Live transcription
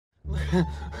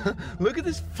Look at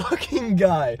this fucking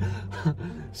guy.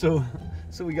 So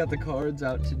we got the cards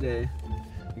out today.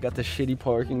 We got the shitty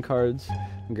parking cards.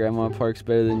 Grandma parks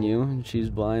better than you, and she's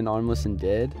blind, armless, and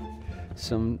dead.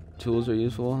 Some tools are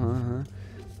useful,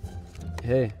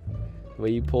 Hey, the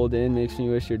way you pulled in makes me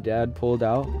wish your dad pulled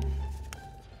out.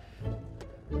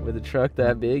 With a truck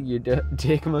that big, your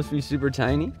dick must be super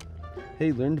tiny.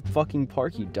 Hey, learn to fucking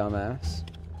park, you dumbass.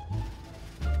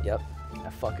 Yep.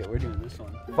 Fuck it, we're doing this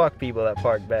one. Fuck people that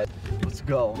park bad. Let's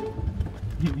go.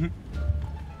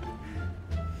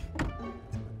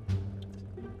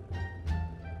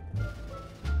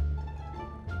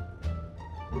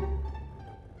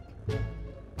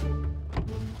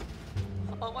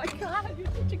 Oh my god, you're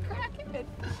such a crackhead.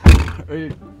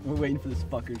 We're waiting for this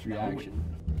fucker's reaction.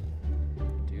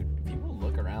 Dude, people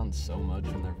look around so much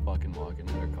when they're fucking walking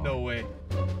in their car. No way.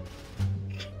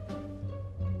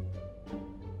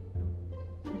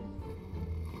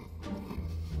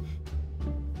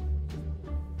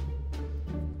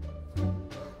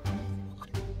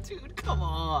 Dude, come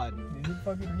on. Did you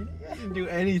fucking read it yet? He didn't do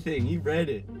anything. He read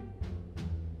it.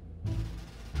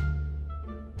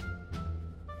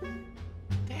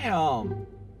 Damn.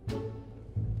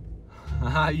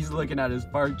 He's looking at his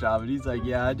park job and he's like,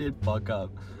 yeah, I did fuck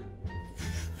up.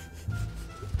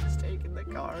 He's taking the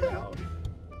car out.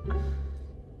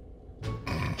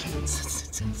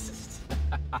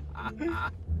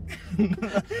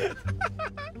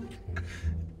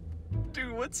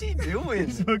 Dude, what's he doing?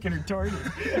 He's fucking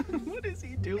retarded. What is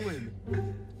he doing?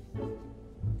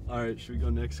 Alright, should we go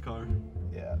next car?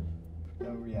 Yeah. No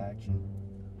reaction.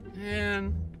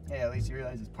 Man. Hey, at least you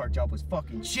realize his park job was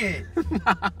fucking shit.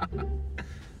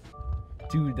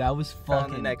 Dude, that was Found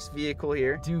fucking... the next vehicle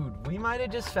here. Dude, we might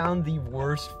have just found the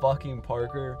worst fucking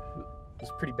parker. It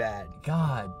was pretty bad.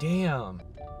 God damn.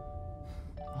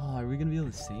 Oh, are we gonna be able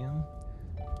to see him?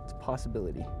 It's a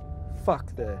possibility.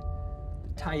 Fuck, the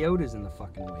Toyota's in the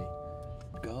fucking way.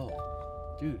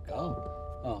 Go. Dude, go.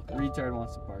 Oh, The retard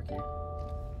wants to park here.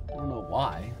 I don't know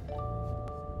why.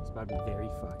 He's about to be very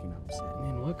fucking upset.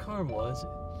 Man, what car was it?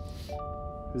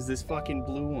 It was this fucking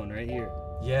blue one right here.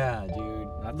 Yeah, dude.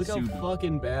 Not Look the how Subi.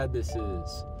 fucking bad this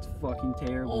is. It's fucking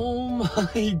terrible. Oh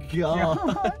my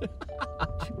god.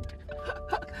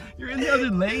 You're in the other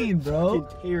lane, bro.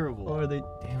 Fucking terrible. Or are they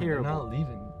damn, Terrible. they're not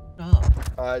leaving.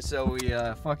 Oh. So we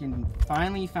fucking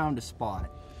finally found a spot.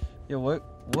 Yeah, what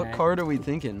Alright. card are we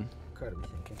thinking? What card are we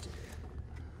thinking?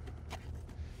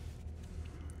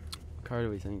 What card are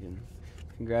we thinking?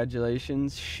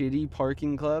 Congratulations, shitty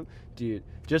parking club. Dude,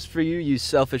 just for you, you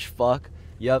selfish fuck.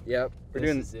 Yep. Yep, This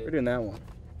is it. we're doing that one.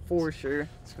 For sure.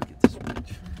 Let's go get this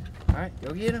bitch. Alright,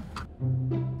 go get him.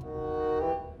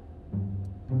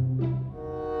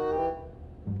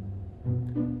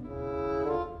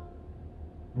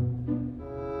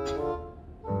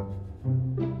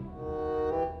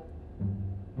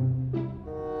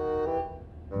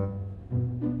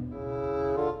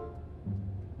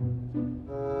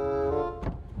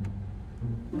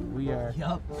 We are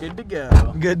Yup. good to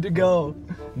go. Good to go.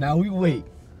 Now we wait.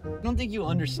 I don't think you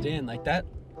understand like that.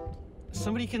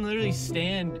 Somebody can literally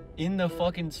stand in the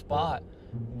fucking spot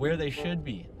where they should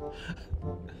be.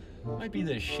 Might be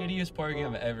the shittiest parking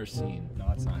I've ever seen. No,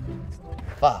 it's not.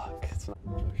 Fuck. It's not.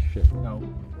 Oh shit. No.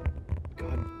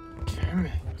 God damn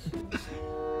it.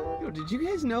 Yo, did you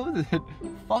guys know that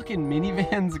fucking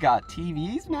minivans got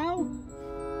TVs now?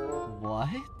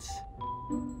 What?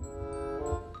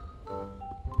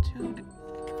 Dude,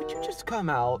 would you just come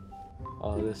out?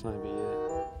 Oh, this might be it.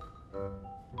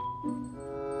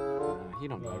 He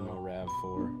don't drive no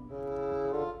RAV4.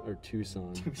 Or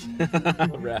Tucson.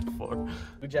 RAV4.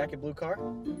 Blue jacket, blue car?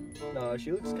 No,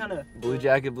 she looks kind of. Blue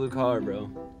jacket, blue car, bro.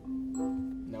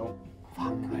 No.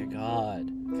 Oh my god.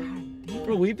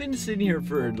 Bro, we've been sitting here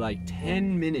for like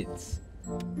 10 minutes.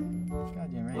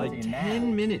 Goddamn right. Like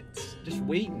 10 minutes. Just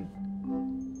waiting.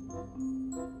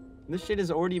 This shit has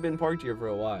already been parked here for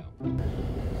a while.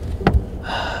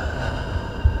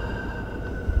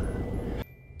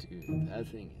 Dude, that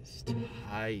thing is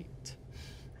tight.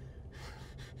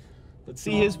 Let's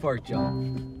see his park job.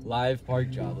 Live park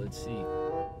job, let's see.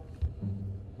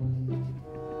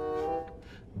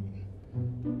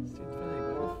 Dude's probably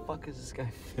like, what the fuck is this guy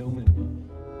filming?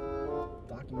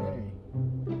 Documentary.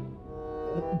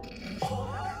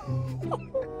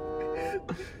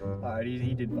 Alright,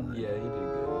 he did fine. Yeah, he did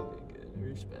good.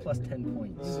 Respect. Plus 10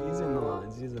 points. He's in the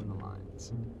lines. He's in the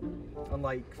lines.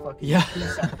 Unlike fucking Yeah.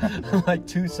 Tucson. Like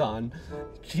Tucson.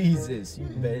 Jesus, you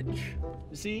bitch.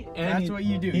 See? And That's what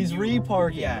you do. He's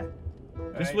reparking. Yeah.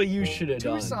 Just Alright. what you should have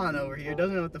done. Tucson over here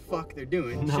doesn't know what the fuck they're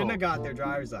doing. No. Shouldn't have got their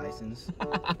driver's license.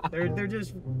 They're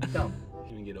just dumb.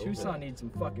 I mean, gonna get over Tucson that. needs some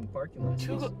fucking parking lots.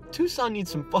 Tucson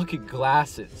needs some fucking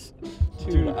glasses.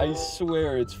 Dude, I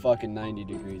swear it's fucking 90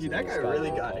 degrees. Dude, in that the guy sky.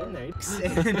 really got in there.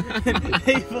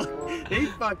 They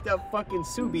fucked up fucking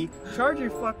Subi. Charger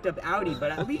fucked up Audi,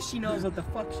 but at least she knows what the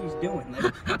fuck she's doing.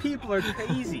 Like, people are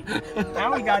crazy.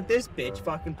 Now we got this bitch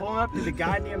fucking pulling up to the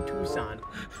goddamn Tucson.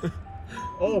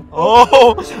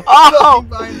 Oh!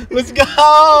 Let's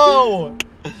go!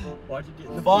 Watch it get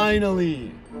in the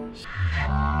Finally!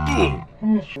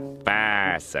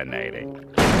 Fascinating.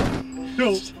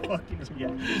 no fucking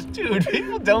yeah. Dude,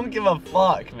 people don't give a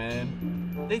fuck,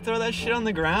 man. They throw that shit on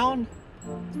the ground?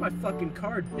 It's my fucking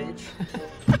card, bitch.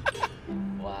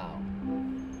 Wow.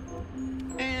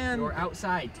 And You're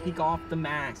outside. Take off the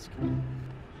mask.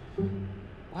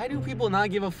 why do people not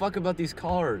give a fuck about these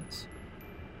cards?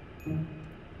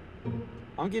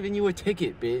 I'm giving you a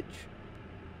ticket, bitch.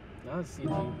 Now let's see if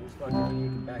you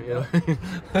can back up.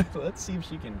 Let's see if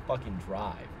she can fucking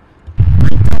drive.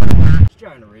 She's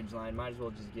driving a Ridgeline. Might as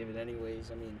well just give it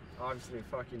anyways. I mean, obviously they're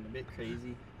fucking a bit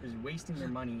crazy. They're just wasting their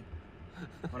money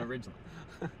on a Ridgeline.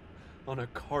 On a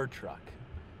car truck.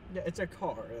 Yeah, it's a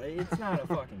car. It's not a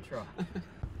fucking truck.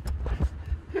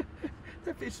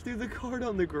 That bitch threw the card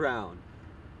on the ground.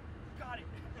 Got it.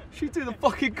 She threw the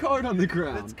fucking card on the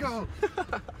ground. Let's go.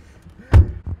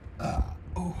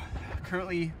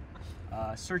 Currently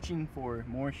searching for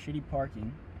more shitty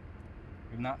parking.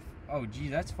 We've not. Oh, geez,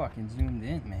 that's fucking zoomed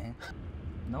in, man.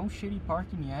 No shitty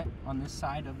parking yet on this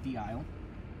side of the aisle.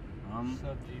 What's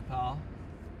up, G-Pal?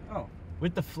 Oh,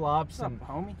 With the flops what's up,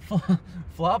 and homie?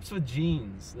 flops with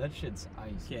jeans. That shit's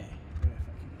ice. Okay.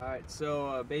 All right,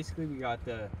 so basically we got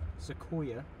the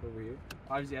Sequoia over here.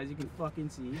 Obviously, as you can fucking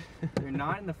see, they're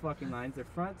not in the fucking lines. Their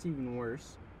front's even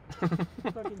worse.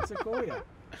 Fucking Sequoia.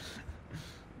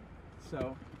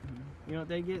 So, you know,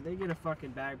 they get a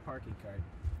fucking bag parking card.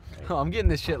 Oh, I'm getting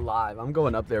this shit live. I'm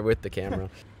going up there with the camera.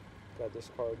 Got this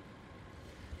card.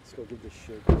 Let's go get this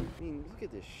shit. I mean, look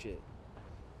at this shit.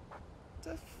 What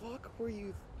the fuck were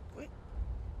you? What?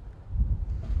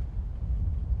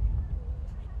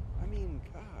 I mean,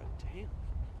 god damn.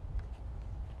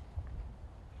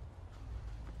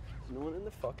 There's no one in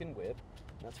the fucking whip.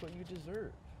 That's what you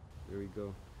deserve. There we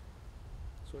go.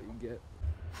 That's what you get.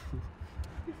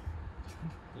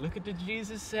 Look at the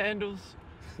Jesus sandals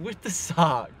with the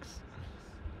socks.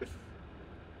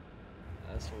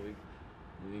 That's what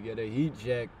we get a heat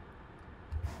check.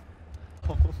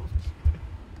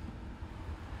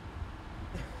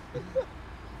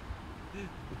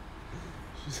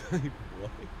 She's like,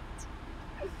 what?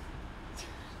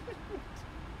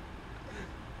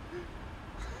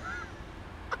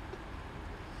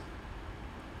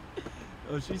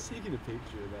 Oh, she's taking a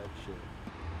picture of that shit.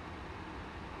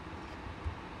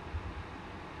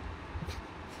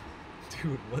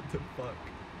 Dude, what the fuck?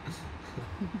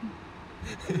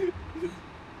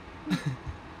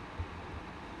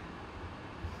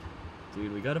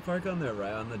 Dude, we gotta park on the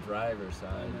right on the driver's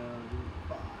side. dude,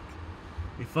 fuck.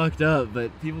 We fucked up,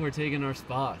 but people were taking our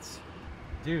spots.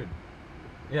 Dude.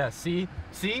 Yeah, see?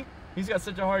 See? He's got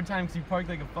such a hard time because he parked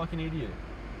like a fucking idiot.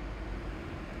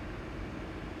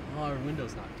 Oh, our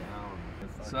window's not down.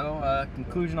 So,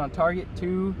 conclusion on Target: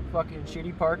 2 fucking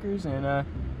shitty parkers and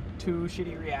 2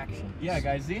 shitty reactions. Yeah,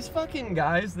 guys, these fucking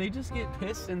guys, they just get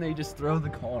pissed and they just throw the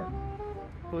car.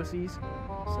 Pussies.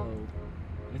 So,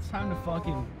 it's time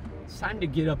to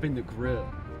get up in the grill.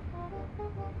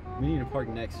 We need to park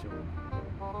next to him.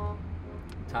 I'm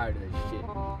tired of this shit.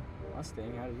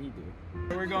 Mustang, how did he do?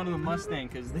 We're going to the Mustang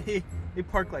because they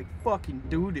park like fucking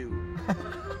doo-doo.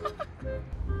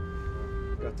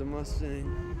 Got the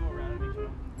Mustang. Go around and make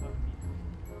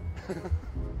sure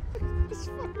This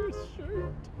fucker's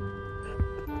shirt.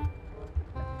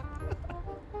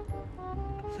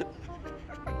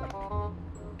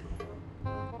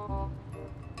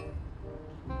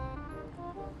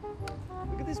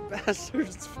 Look at this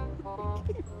bastard's.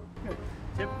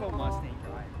 typical Mustang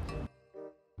drive.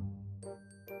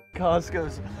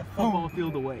 Costco's A football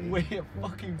field away. way a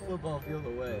fucking football field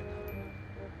away.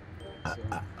 So,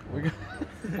 we're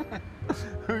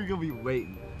gonna be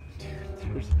waiting.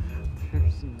 Dude,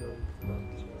 there's no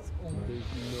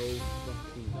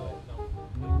fucking way.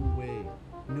 No way.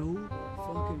 No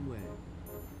fucking way.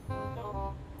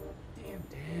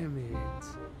 Damn it.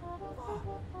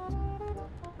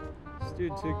 This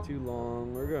dude took too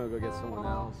long. We're gonna go get someone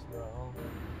else, bro.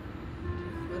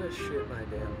 I'm gonna shit my damn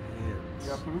pants. You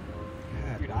got poop?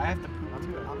 God, Dude, I have to poop.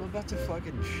 I'm about to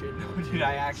fucking shit. No, Dude,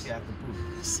 I actually have to poop.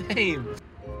 Same.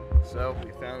 So,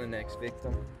 we found the next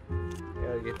victim.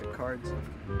 Gotta get the cards. No,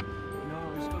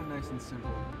 we're just going nice and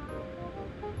simple.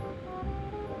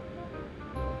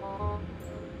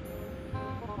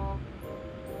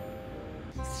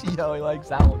 See how he likes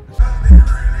that one.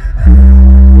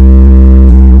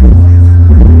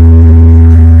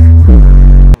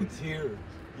 He's here.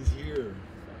 He's here.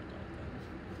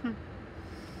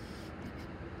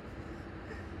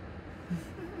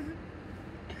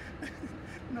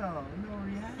 No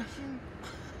reaction.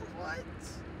 What?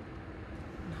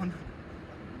 No.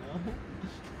 No.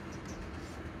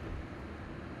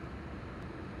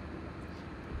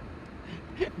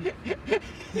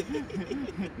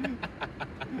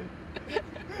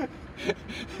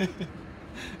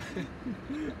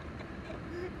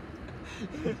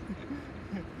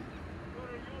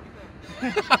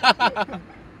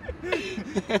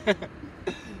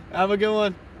 Have a good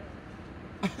one.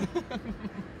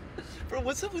 Bro,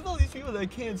 what's up with all these people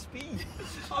that can't speak?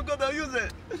 I'm gonna use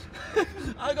it.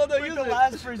 I'm gonna use The it.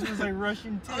 last person was like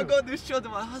Russian too. I'm gonna show to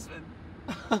my husband.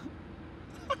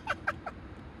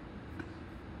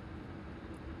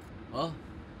 Well,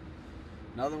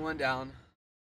 another one down.